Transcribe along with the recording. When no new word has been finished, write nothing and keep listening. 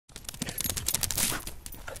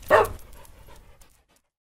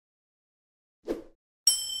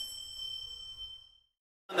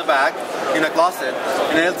back in a closet,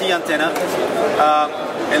 an LTE antenna.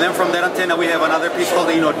 And then from that antenna we have another piece called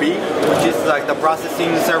the Inode B, which is like the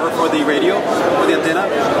processing server for the radio, for the antenna.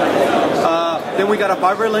 Then we got a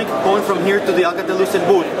fiber link going from here to the Alcatel-Lucent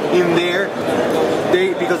booth. In there,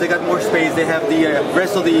 because they got more space, they have the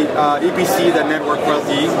rest of the EPC, the network for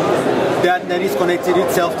LTE. That is connected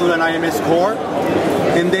itself to an IMS core,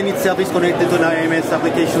 and then itself is connected to an IMS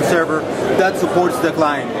application server that supports the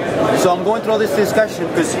client. So I'm going through all this discussion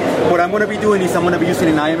because what I'm going to be doing is I'm going to be using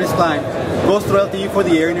an IMS client, goes through LTE for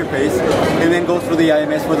the air interface, and then goes through the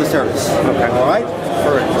IMS for the service. Okay. All right?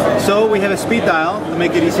 Correct. So we have a speed dial to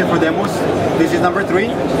make it easier for demos. This is number 3.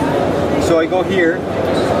 So I go here,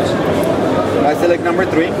 I select number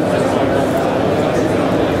 3.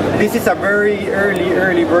 This is a very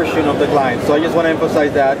early version of the client, so I just want to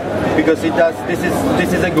emphasize that because it does. This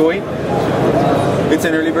is a GUI. It's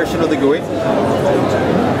an early version of the GUI.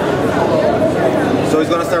 So it's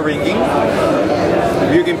going to start ringing.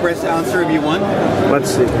 You can press answer if you want.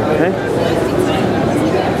 Let's see. Okay.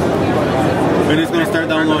 And it's going to start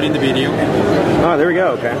downloading the video. Oh, there we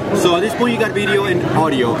go. Okay. So at this point you got video and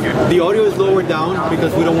audio. The audio is lowered down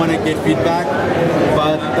because we don't want to get feedback.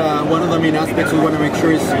 But one of the main aspects we want to make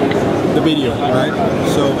sure is the video, right?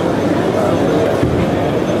 So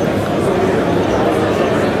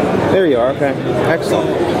there you are. Okay. Excellent.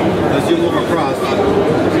 So as you move across,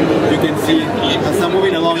 you can see as I'm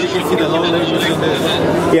moving along, you can see the low latency.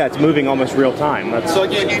 Yeah, it's moving almost real time. That's so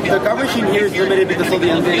again, the coverage in here is limited because of the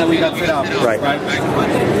antenna we got set up. Right.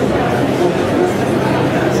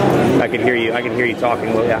 I can hear you. I can hear you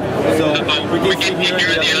talking. Well, yeah. So we can see here.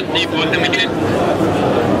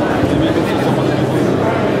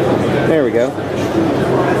 There we go.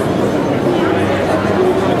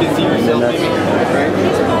 You can see yourself, right?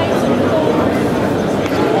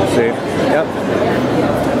 See. Yep.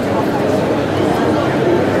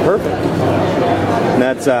 Perfect. And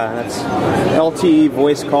that's LTE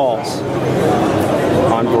voice calls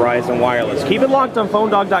on Verizon Wireless. Keep it locked on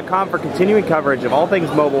PhoneDog.com for continuing coverage of all things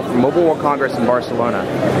mobile from Mobile World Congress in Barcelona.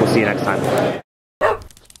 We'll see you next time.